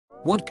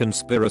What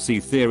conspiracy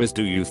theories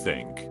do you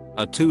think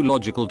are too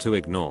logical to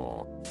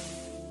ignore?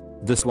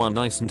 This one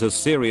isn't as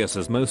serious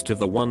as most of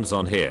the ones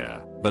on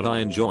here, but I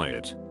enjoy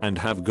it and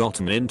have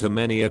gotten into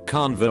many a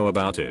convo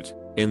about it.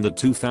 In the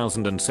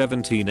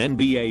 2017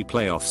 NBA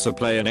playoffs, a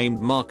player named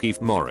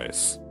Markieff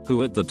Morris,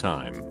 who at the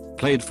time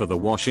played for the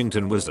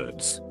Washington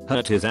Wizards,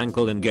 hurt his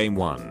ankle in game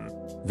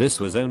 1. This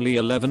was only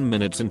 11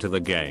 minutes into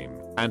the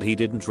game, and he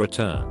didn't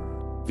return.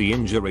 The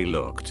injury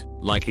looked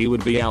like he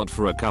would be out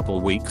for a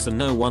couple weeks and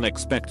no one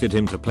expected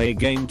him to play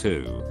game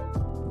 2.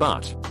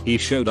 But he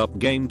showed up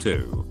game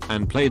 2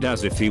 and played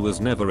as if he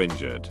was never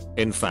injured.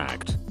 In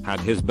fact, had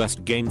his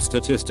best game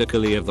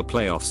statistically of the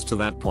playoffs to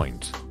that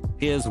point.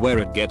 Here's where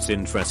it gets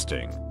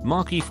interesting.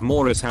 Markieff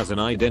Morris has an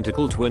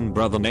identical twin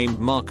brother named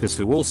Marcus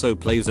who also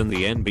plays in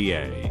the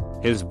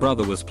NBA. His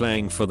brother was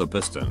playing for the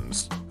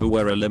Pistons, who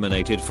were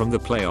eliminated from the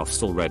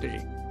playoffs already.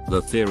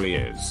 The theory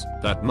is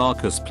that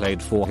Marcus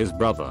played for his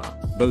brother.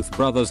 Both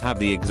brothers have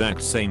the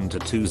exact same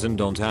tattoos and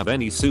don't have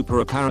any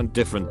super apparent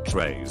different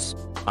traits.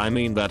 I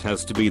mean, that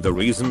has to be the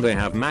reason they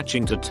have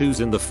matching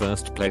tattoos in the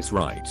first place,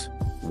 right?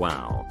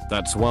 Wow,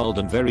 that's wild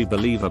and very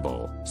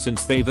believable,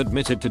 since they've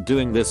admitted to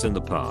doing this in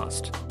the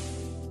past.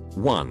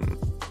 1.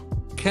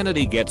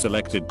 Kennedy gets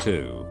elected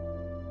too.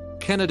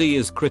 Kennedy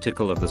is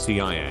critical of the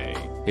CIA,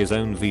 his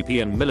own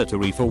VP and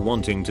military for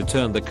wanting to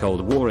turn the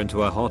Cold War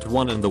into a hot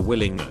one and the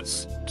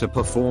willingness to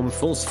perform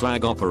false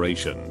flag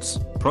operations,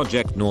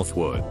 Project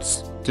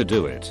Northwoods, to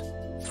do it.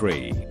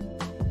 3.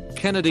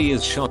 Kennedy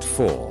is shot.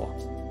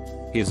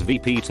 4. His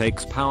VP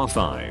takes power.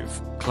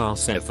 5.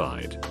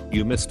 Classified.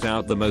 You missed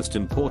out the most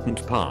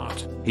important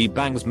part. He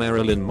bangs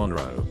Marilyn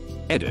Monroe.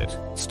 Edit.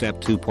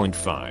 Step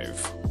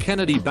 2.5.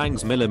 Kennedy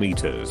bangs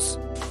millimeters.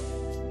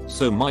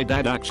 So my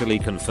dad actually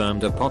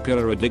confirmed a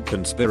popular dig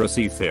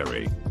conspiracy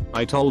theory.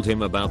 I told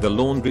him about the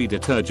laundry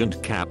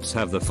detergent caps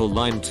have the full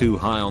line too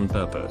high on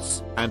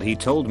purpose, and he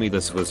told me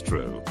this was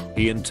true.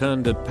 He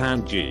interned at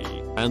P&G,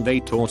 and they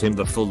taught him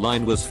the full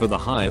line was for the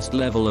highest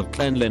level of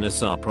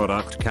cleanliness our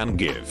product can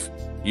give.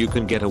 You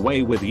can get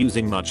away with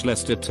using much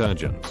less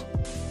detergent.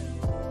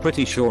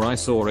 Pretty sure I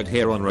saw it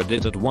here on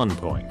Reddit at one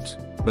point,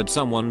 but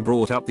someone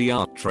brought up the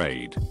art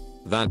trade.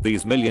 That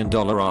these $1 million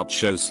art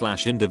shows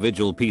 /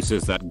 individual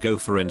pieces that go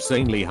for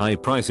insanely high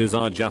prices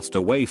are just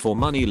a way for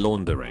money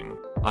laundering.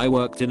 I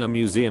worked in a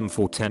museum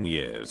for 10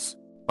 years.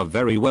 A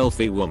very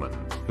wealthy woman,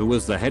 who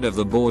was the head of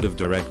the board of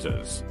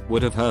directors,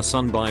 would have her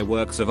son buy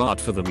works of art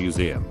for the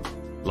museum.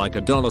 Like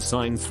a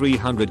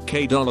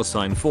 $300K,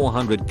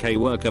 $400K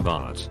work of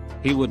art.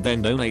 He would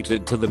then donate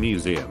it to the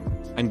museum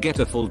and get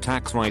a full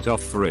tax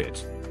write-off for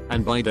it.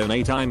 And by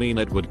donate I mean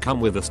it would come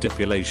with a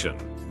stipulation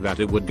that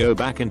it would go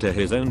back into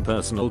his own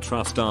personal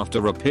trust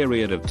after a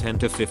period of 10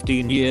 to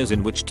 15 years,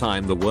 in which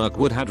time the work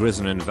would have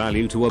risen in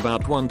value to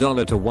about $1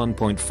 to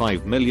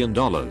 $1.5 million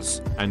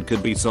and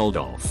could be sold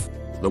off.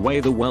 The way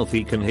the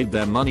wealthy can hide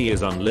their money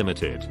is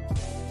unlimited.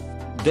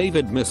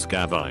 David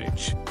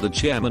Miscavige, the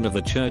chairman of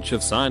the Church of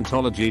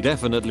Scientology,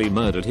 definitely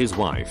murdered his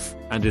wife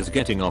and is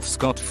getting off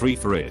scot-free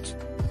for it.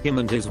 Him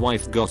and his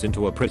wife got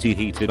into a pretty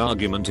heated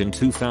argument in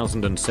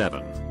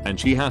 2007, and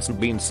she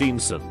hasn't been seen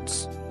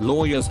since.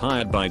 Lawyers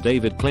hired by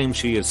David claim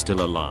she is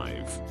still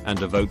alive and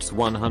devotes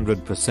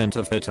 100%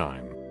 of her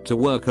time to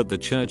work at the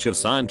Church of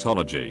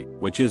Scientology,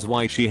 which is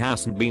why she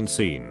hasn't been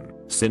seen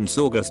since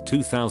August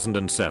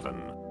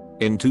 2007.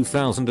 In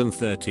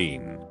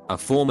 2013, a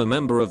former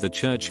member of the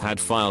church had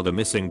filed a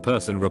missing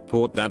person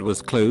report that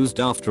was closed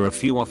after a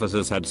few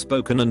officers had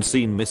spoken and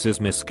seen Mrs.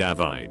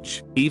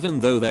 Miscavige. Even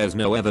though there's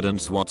no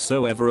evidence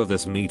whatsoever of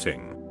this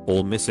meeting,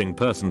 all missing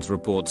persons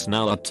reports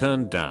now are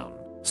turned down,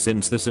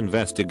 since this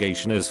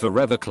investigation is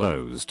forever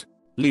closed.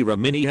 Lyra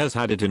Minnie has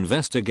had it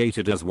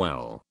investigated as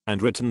well,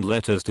 and written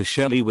letters to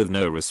Shelley with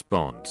no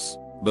response.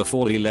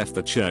 Before he left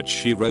the church,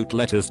 she wrote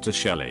letters to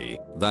Shelley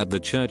that the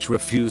church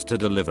refused to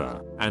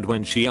deliver, and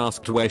when she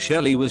asked where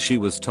Shelley was, she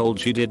was told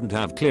she didn't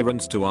have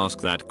clearance to ask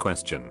that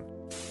question.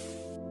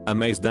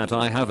 Amazed that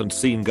I haven't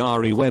seen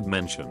Gary Webb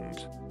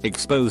mentioned.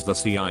 Expose the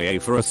CIA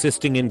for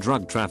assisting in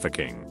drug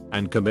trafficking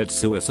and commit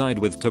suicide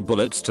with 2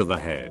 bullets to the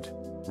head.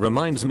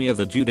 Reminds me of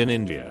the dude in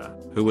India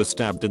who was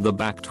stabbed in the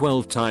back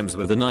 12 times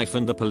with a knife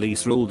and the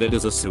police ruled it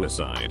as a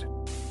suicide.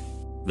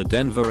 The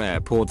Denver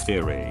airport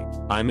theory.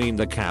 I mean,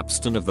 the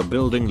capstone of the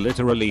building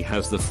literally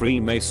has the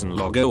Freemason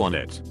logo on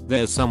it.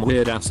 There's some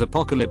weird ass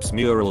apocalypse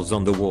murals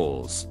on the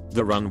walls.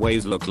 The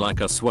runways look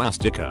like a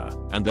swastika,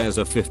 and there's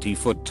a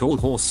 50-foot tall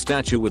horse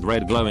statue with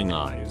red glowing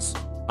eyes.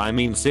 I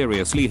mean,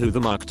 seriously, who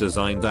the muck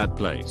designed that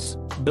place?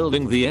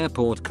 Building the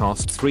airport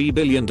cost $3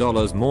 billion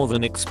more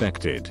than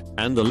expected,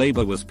 and the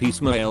labor was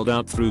piecemealed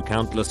out through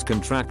countless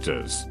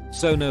contractors,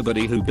 so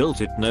nobody who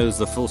built it knows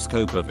the full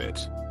scope of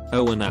it.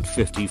 Oh, and that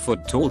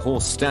 50-foot tall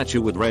horse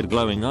statue with red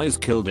glowing eyes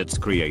killed its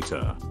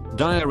creator.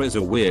 Dyer is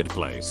a weird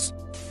place.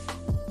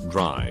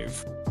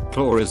 Drive.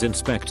 Claw is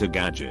Inspector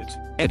Gadget.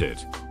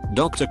 Edit.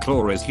 Dr.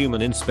 Claw is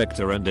Human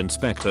Inspector and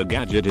Inspector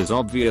Gadget is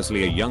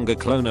obviously a younger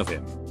clone of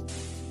him.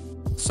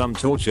 Some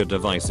torture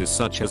devices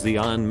such as the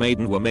Iron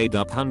Maiden were made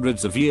up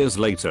hundreds of years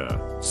later,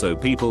 so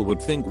people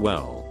would think,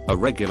 well, A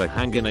regular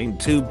hangin'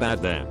 ain't too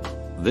bad then.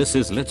 This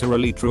is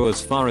literally true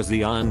as far as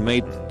the Iron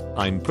Maiden.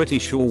 I'm pretty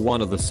sure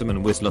one of the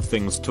Simon Whistler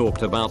things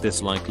talked about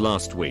this like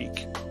last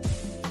week.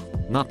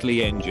 Nutley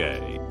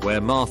NJ, where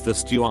Martha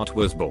Stewart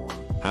was born,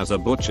 has a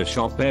butcher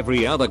shop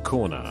every other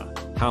corner.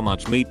 How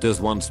much meat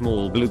does one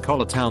small blue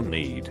collar town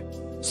need?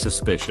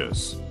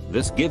 Suspicious.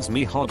 This gives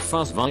me hot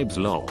fuzz vibes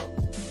lol.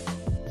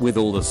 With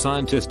all the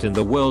scientists in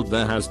the world,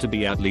 there has to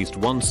be at least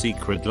one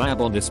secret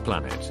lab on this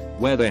planet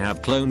where they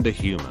have cloned a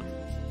human.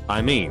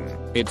 I mean,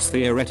 it's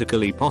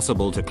theoretically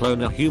possible to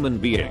clone a human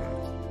being.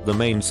 The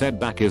main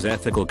setback is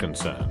ethical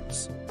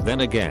concerns.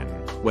 Then again,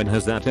 when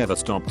has that ever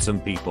stopped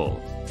some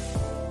people?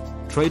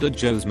 Trader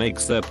Joe's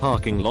makes their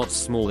parking lots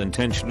small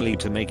intentionally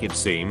to make it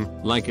seem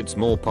like it's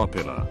more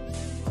popular.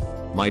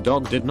 My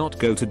dog did not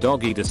go to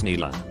Doggy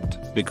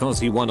Disneyland because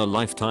he won a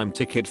lifetime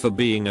ticket for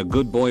being a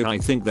good boy. I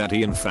think that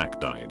he in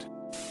fact died.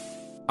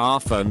 Our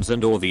phones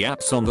and all the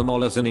apps on them are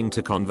listening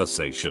to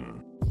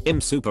conversation. I'm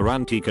super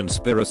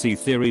anti-conspiracy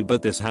theory,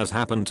 but this has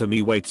happened to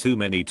me way too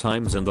many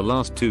times in the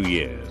last 2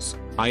 years.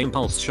 I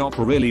impulse shop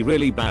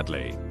really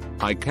badly.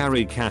 I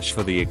carry cash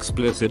for the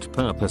explicit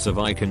purpose of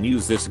I can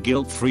use this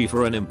guilt-free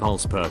for an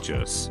impulse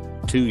purchase.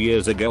 2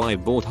 years ago I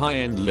bought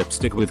high-end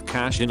lipstick with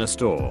cash in a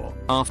store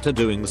after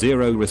doing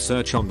zero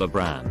research on the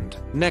brand.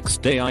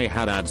 Next day I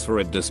had ads for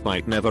it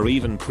despite never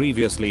even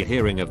previously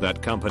hearing of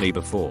that company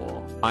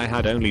before. I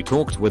had only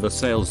talked with a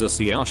sales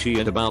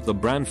associate about the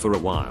brand for a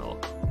while.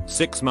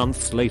 6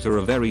 months later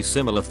a very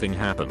similar thing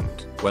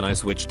happened when I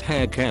switched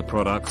hair care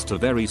products to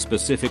very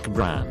specific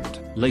brand.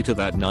 Later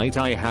that night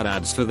I had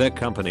ads for their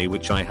company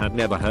which I had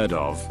never heard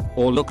of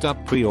or looked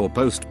up pre or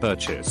post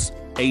purchase.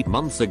 8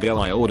 months ago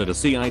I ordered a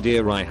sea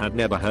idea I had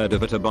never heard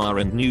of at a bar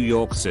in New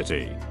York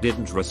City.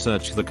 Didn't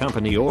research the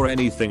company or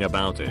anything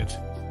about it.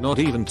 Not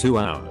even 2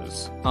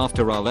 hours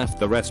after I left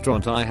the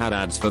restaurant I had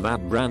ads for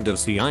that brand of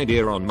sea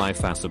idea on my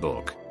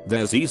Facebook.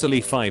 There's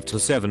easily 5 to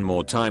 7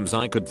 more times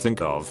I could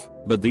think of,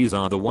 but these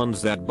are the ones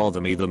that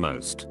bother me the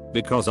most,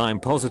 because I'm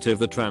positive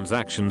the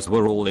transactions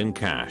were all in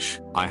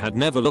cash. I had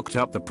never looked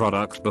up the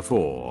product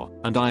before,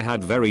 and I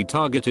had very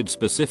targeted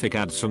specific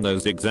ads from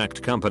those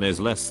exact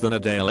companies less than a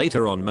day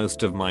later on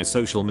most of my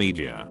social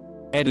media.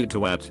 Edit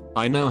to add,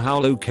 I know how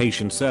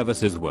location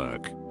services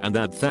work, and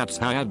that's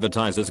how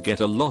advertisers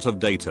get a lot of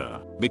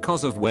data,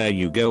 because of where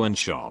you go and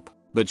shop.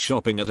 But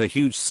shopping at a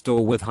huge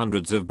store with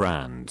hundreds of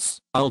brands,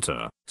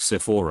 Ulta,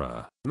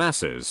 Sephora,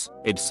 Masses,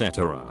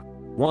 etc.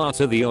 What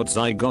are the odds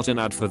I got an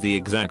ad for the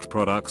exact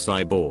products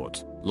I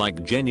bought?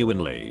 Like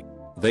genuinely.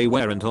 They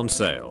weren't on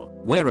sale,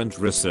 weren't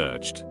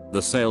researched,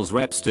 the sales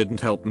reps didn't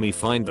help me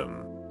find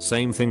them.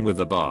 Same thing with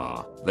the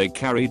bar, they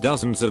carry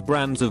dozens of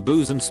brands of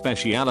booze and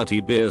specialty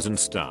beers and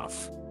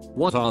stuff.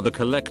 What are the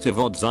collective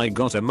odds I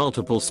got a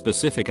multiple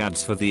specific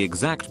ads for the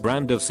exact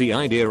brand of sea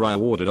idea I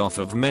ordered off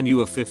of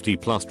menu of 50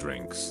 plus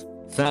drinks?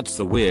 That's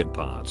the weird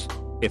part.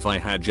 If I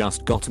had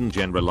just gotten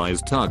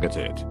generalized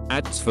targeted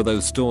ads for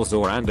those stores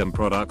or random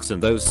products in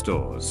those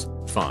stores,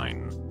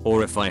 fine.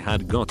 Or if I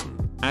had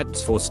gotten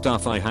ads for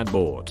stuff I had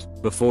bought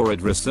before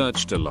I'd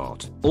researched a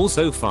lot,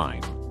 also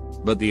fine.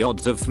 But the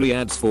odds of 3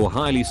 ads for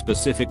highly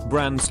specific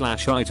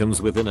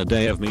brand/items within a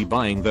day of me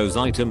buying those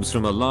items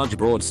from a large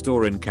broad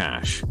store in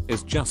cash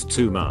is just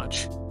too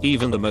much.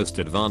 Even the most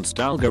advanced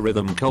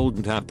algorithm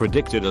couldn't have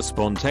predicted a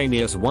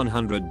spontaneous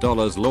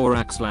 $100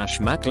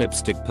 Lorac/MAC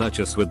lipstick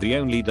purchase with the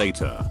only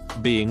data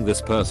being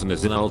this person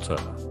is in Ulta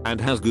and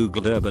has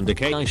googled Urban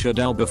Decay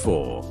eyeshadow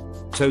before.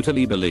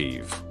 Totally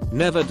believe.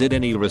 Never did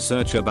any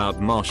research about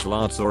martial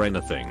arts or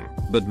anything,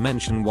 but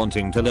mention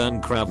wanting to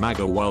learn Krav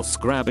Maga whilst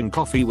grabbing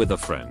coffee with a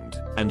friend,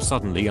 and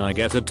suddenly I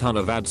get a ton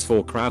of ads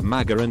for Krav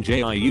Maga and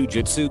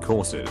Jiu-Jitsu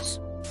courses.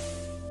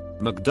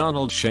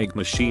 McDonald's shake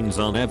machines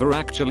are never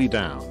actually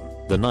down.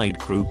 The night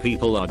crew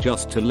people are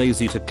just too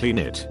lazy to clean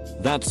it.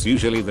 That's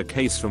usually the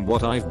case from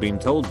what I've been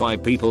told by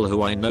people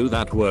who I know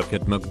that work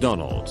at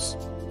McDonald's.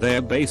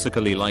 They're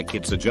basically like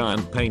it's a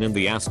giant pain in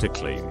the ass to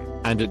clean,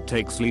 and it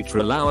takes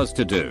literal hours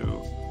to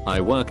do. I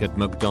work at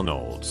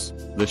McDonald's.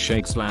 The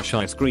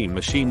shake/ice cream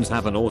machines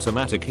have an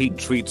automatic heat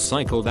treat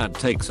cycle that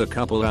takes a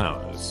couple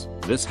hours.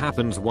 This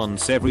happens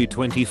once every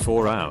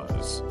 24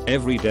 hours,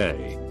 every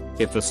day.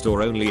 If a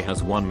store only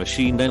has one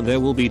machine, then there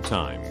will be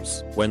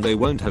times when they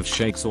won't have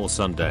shakes or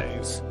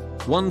sundaes.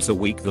 Once a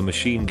week the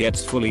machine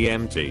gets fully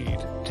emptied,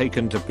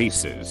 taken to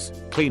pieces,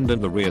 cleaned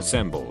and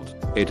reassembled.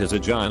 It is a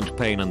giant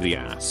pain in the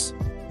ass.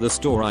 The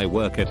store I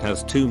work at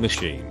has 2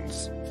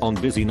 machines. On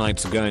busy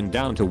nights going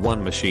down to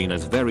one machine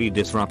is very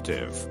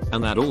disruptive,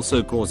 and that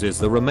also causes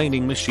the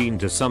remaining machine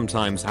to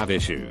sometimes have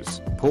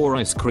issues. Poor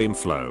ice cream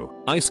flow.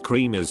 Ice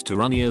cream is too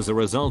runny as a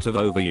result of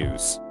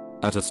overuse.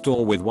 At a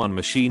store with one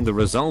machine the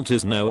result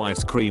is no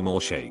ice cream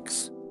or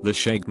shakes. The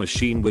shake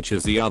machine, which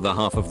is the other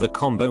half of the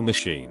combo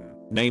machine,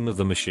 name of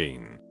the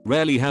machine,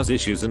 rarely has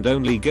issues and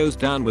only goes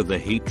down with the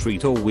heat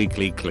treat or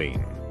weekly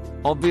clean.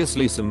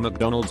 Obviously some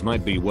McDonald's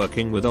might be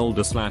working with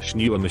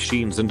older/newer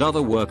machines and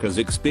other workers'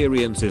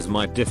 experiences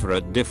might differ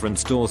at different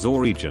stores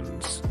or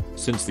regions.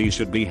 Since these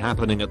should be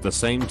happening at the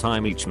same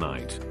time each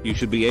night, you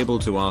should be able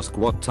to ask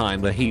what time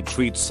the heat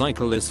treat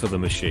cycle is for the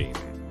machine,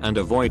 and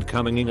avoid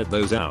coming in at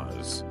those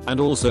hours, and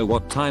also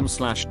what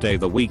time/day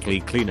the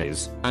weekly clean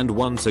is, and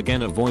once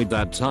again avoid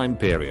that time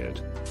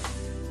period.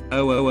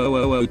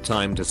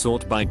 Time to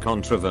sort by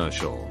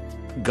controversial.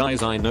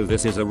 Guys, I know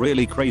this is a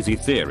really crazy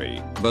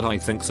theory, but I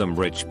think some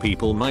rich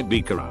people might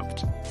be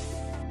corrupt.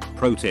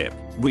 Pro tip,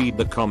 read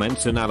the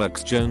comments in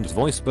Alex Jones'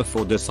 voice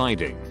before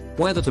deciding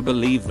whether to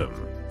believe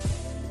them.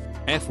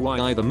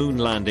 FYI, the moon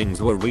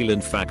landings were real.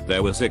 In fact,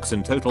 there were 6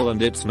 in total,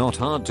 and it's not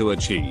hard to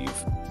achieve.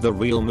 The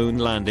real moon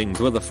landings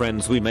were the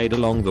friends we made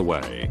along the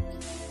way.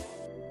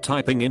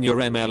 Typing in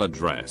your email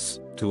address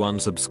to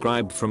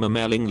unsubscribe from a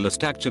mailing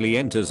list actually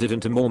enters it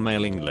into more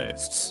mailing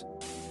lists.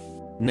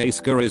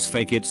 NASCAR is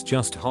fake. It's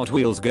just Hot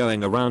Wheels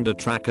going around a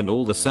track, and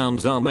all the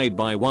sounds are made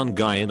by one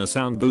guy in a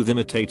sound booth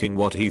imitating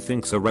what he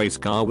thinks a race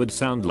car would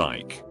sound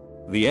like.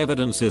 The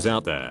evidence is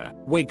out there.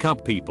 Wake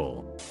up,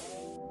 people.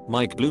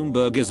 Mike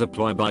Bloomberg is a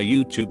ploy by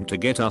YouTube to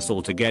get us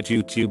all to get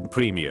YouTube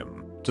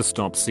Premium to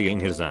stop seeing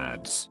his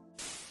ads.